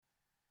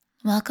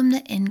Welcome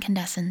to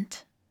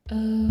Incandescent.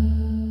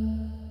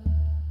 When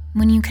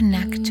you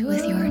connect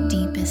with your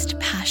deepest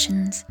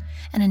passions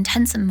and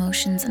intense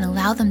emotions and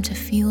allow them to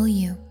fuel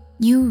you,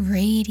 you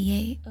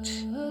radiate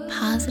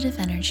positive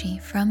energy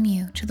from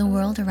you to the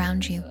world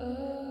around you.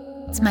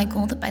 It's my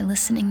goal that by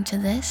listening to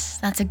this,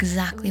 that's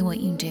exactly what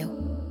you do.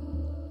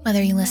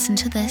 Whether you listen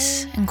to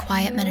this in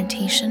quiet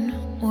meditation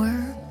or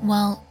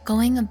while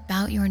going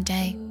about your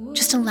day,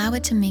 just allow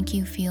it to make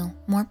you feel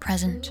more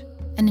present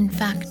and, in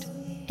fact,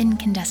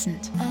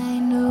 incandescent. I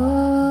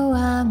know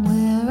I'm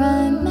where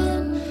I'm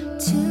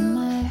meant to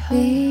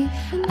be.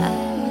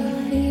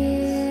 I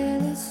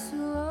feel it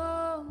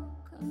strong.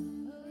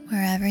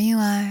 Wherever you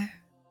are,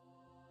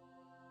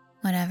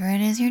 whatever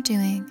it is you're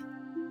doing,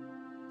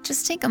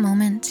 just take a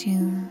moment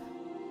to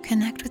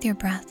connect with your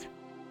breath.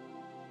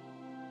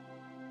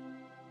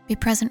 Be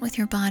present with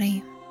your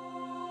body.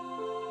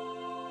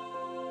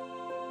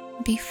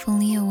 Be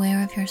fully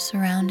aware of your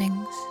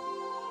surroundings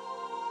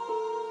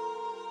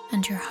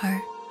and your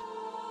heart.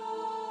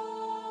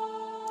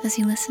 As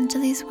you listen to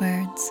these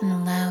words and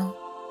allow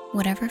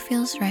whatever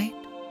feels right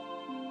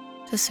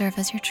to serve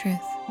as your truth.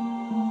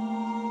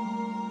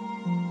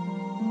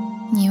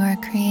 You are a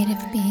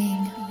creative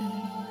being.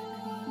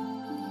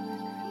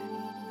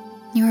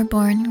 You were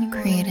born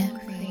creative.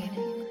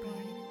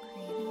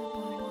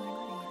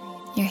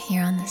 You're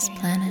here on this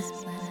planet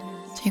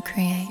to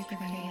create,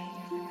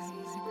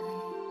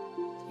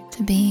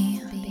 to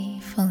be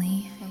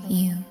fully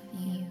you.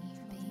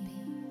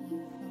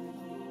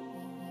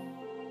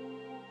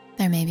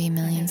 There may be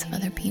millions of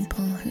other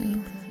people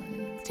who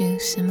do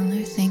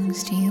similar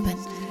things to you, but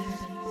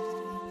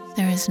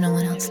there is no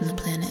one else on the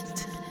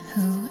planet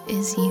who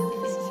is you,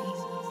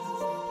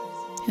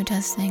 who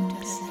does things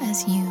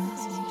as you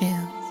do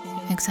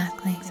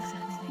exactly.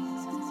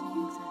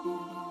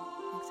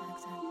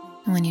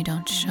 And when you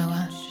don't show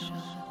up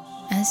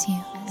as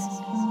you,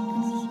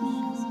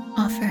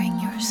 offering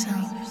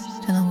yourself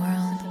to the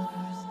world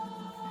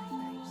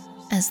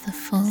as the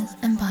full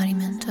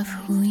embodiment of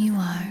who you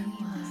are,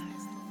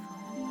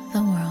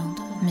 the world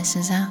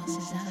misses out.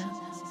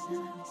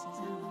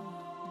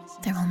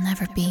 There will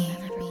never be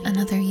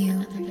another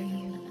you.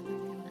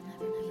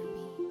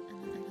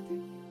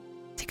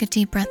 Take a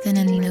deep breath in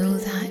and know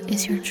that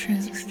is your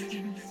truth.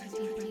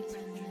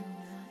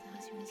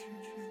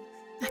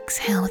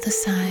 Exhale with a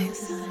sigh.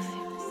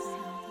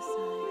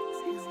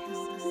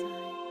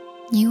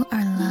 You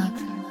are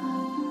love.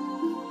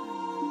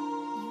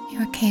 You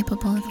are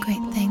capable of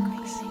great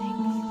things.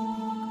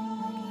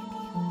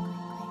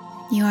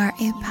 You are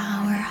a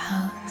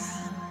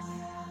powerhouse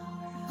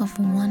of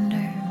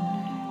wonder,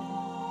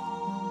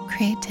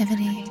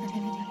 creativity,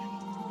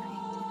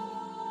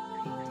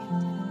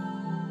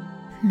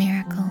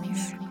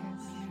 miracles.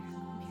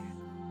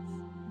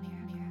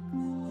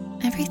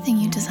 Everything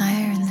you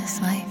desire in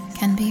this life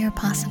can be your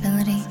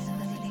possibility.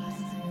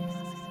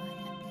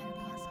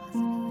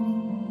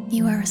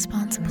 You are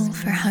responsible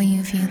for how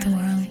you view the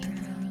world.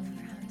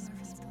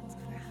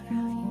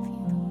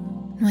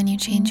 When you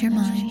change your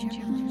mind,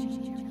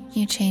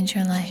 you change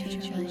your life.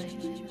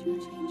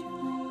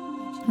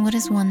 What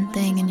is one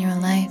thing in your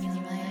life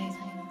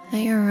that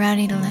you're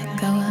ready to let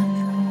go of?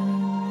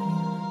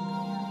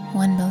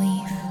 One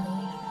belief,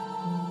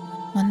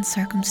 one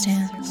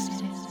circumstance,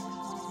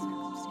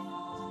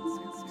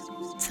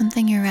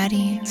 something you're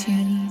ready to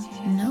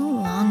no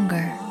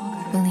longer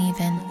believe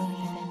in.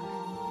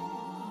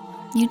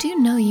 You do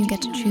know you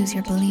get to choose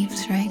your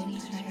beliefs, right?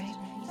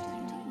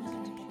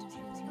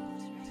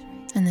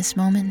 In this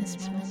moment,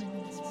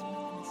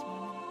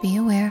 be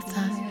aware of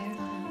that.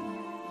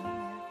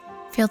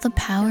 Feel the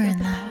power in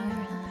that.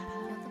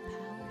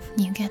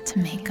 You get to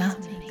make up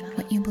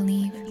what you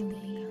believe.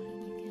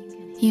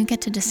 You get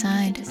to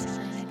decide,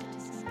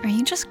 are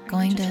you just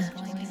going to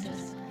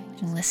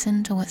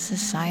listen to what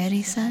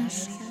society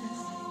says?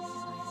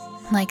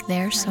 Like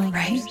they're so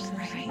right?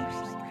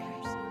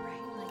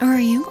 Or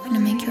are you going to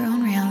make your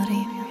own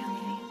reality?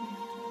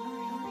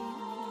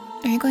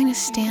 Are you going to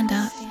stand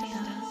up,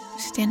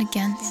 stand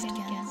against,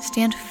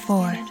 stand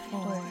for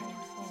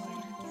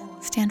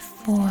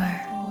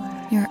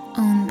your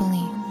own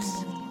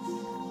beliefs?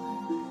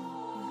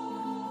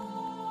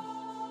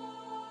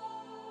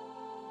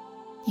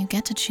 You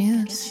get to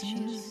choose.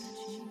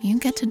 You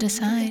get to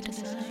decide.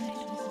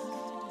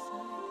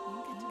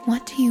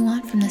 What do you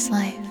want from this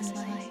life?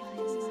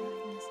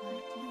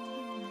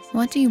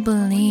 What do you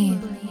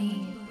believe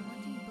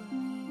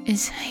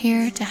is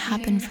here to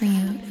happen for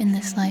you in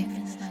this life?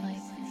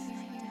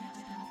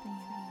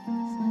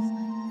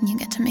 You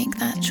get to make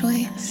that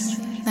choice,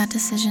 that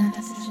decision.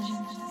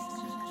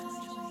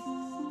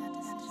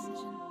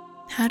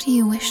 How do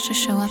you wish to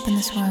show up in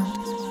this world?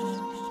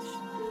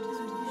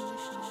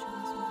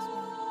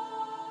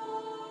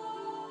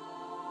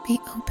 Be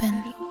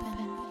open.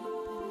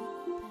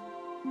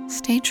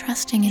 Stay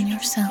trusting in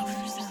yourself.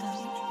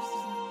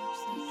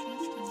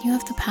 You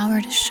have the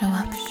power to show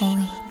up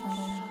fully,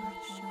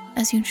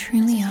 as you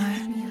truly are.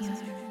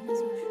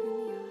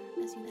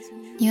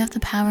 You have the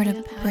power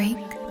to break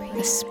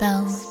the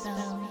spell,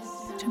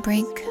 to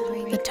break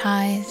the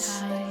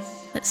ties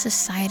that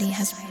society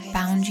has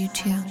bound you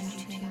to.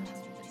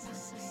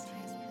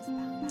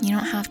 You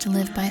don't have to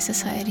live by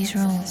society's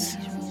rules.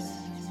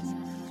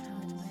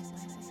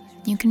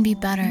 You can be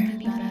better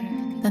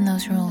than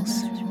those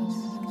rules.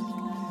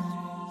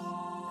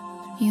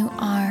 You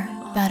are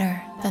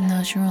better than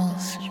those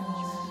rules.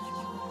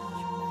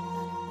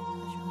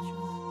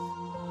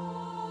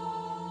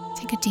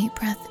 Take a deep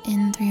breath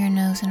in through your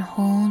nose and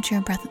hold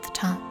your breath at the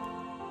top.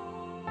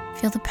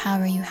 Feel the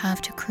power you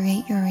have to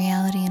create your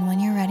reality, and when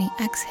you're ready,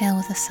 exhale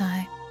with a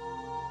sigh.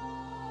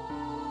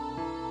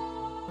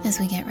 As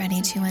we get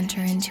ready to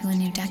enter into a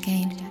new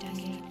decade,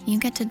 you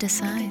get to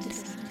decide,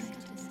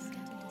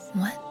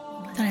 what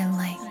did I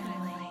like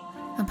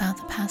about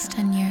the past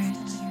 10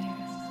 years?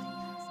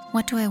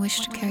 What do I wish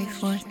to carry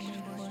forth?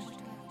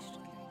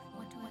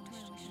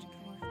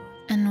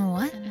 And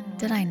what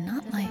did I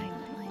not like?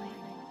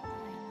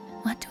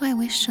 What do I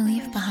wish to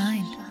leave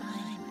behind?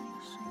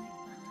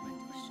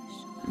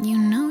 You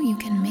know you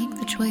can make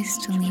the choice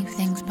to leave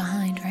things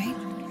behind, right?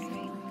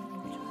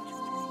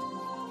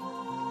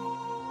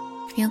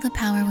 Feel the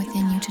power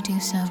within you to do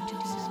so.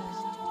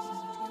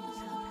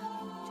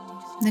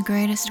 The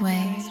greatest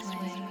way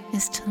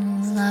is to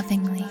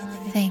lovingly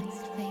thank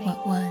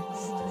what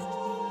was.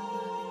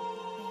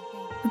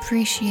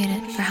 Appreciate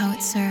it for how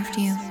it served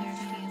you.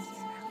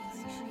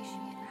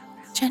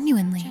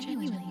 Genuinely,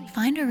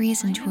 find a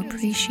reason to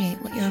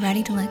appreciate what you're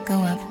ready to let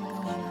go of.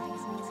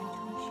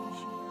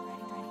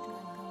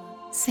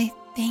 Say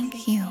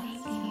thank you.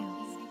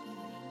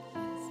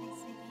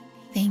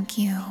 Thank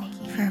you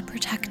for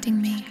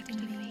protecting me,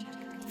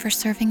 for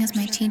serving as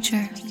my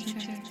teacher.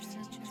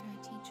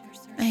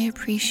 I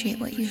appreciate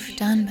what you've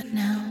done, but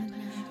now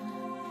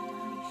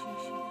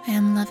I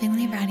am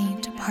lovingly ready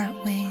to part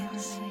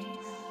ways.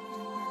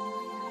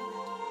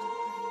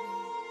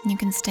 You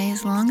can stay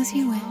as long as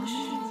you wish,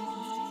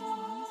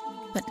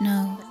 but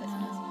know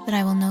that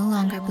I will no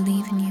longer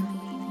believe in you.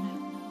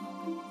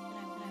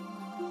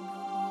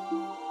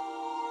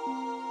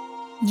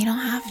 You don't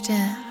have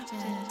to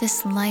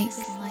dislike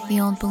the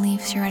old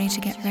beliefs you're ready to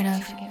get rid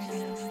of.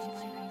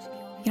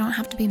 You don't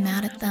have to be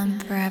mad at them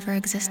for ever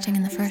existing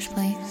in the first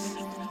place.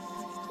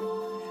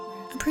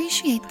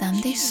 Appreciate them,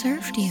 they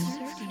served you.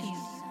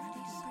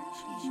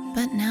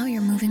 But now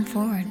you're moving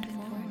forward.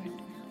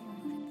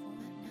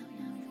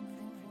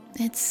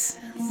 It's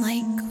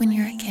like when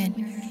you're a kid.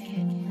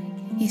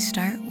 You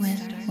start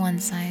with one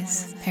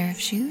size pair of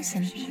shoes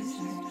and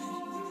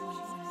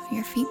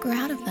your feet grow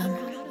out of them.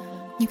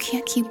 You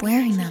can't keep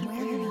wearing them.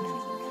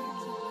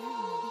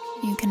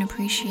 You can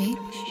appreciate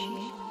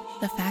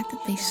the fact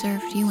that they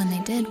served you when they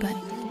did, but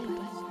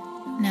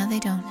now they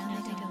don't.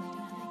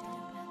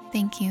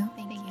 Thank you.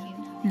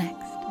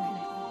 Next.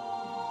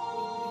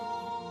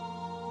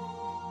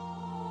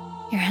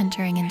 You're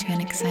entering into an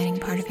exciting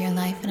part of your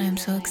life, and I'm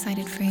so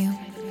excited for you.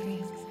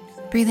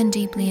 Breathe in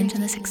deeply into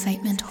this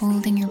excitement,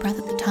 holding your breath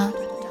at the top.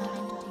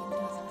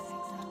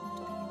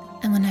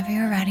 And whenever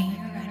you're ready,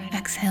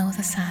 exhale with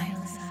a sigh.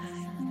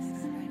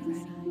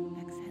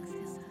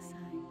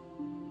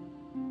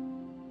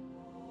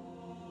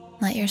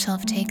 Let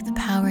yourself take the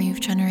power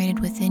you've generated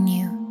within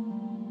you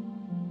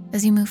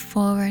as you move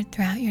forward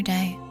throughout your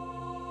day,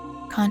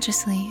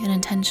 consciously and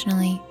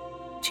intentionally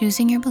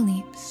choosing your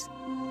beliefs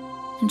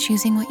and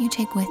choosing what you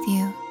take with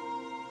you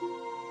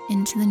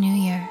into the new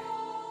year,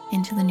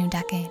 into the new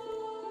decade.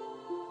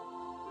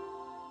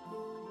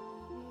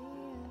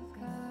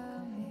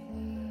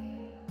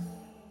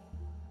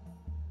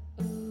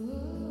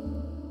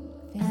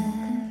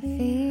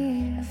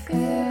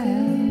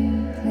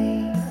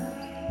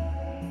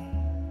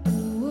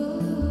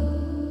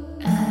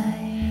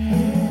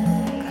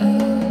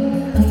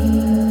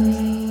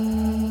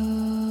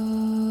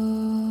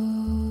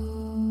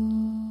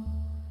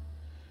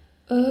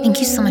 Thank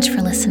you so much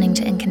for listening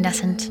to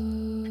Incandescent.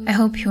 I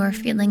hope you are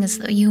feeling as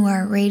though you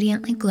are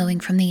radiantly glowing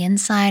from the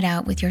inside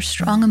out with your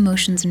strong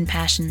emotions and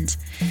passions,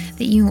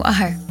 that you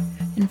are,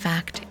 in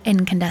fact,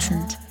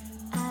 incandescent.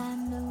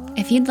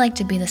 If you'd like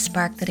to be the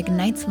spark that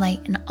ignites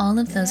light in all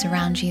of those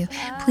around you,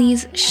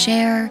 please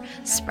share,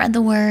 spread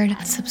the word,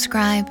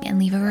 subscribe, and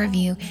leave a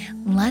review.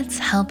 Let's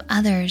help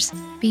others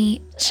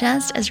be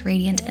just as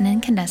radiant and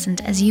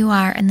incandescent as you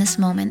are in this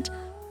moment.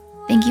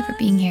 Thank you for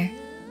being here.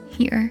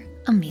 You're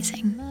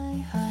amazing.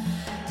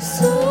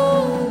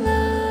 So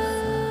loud.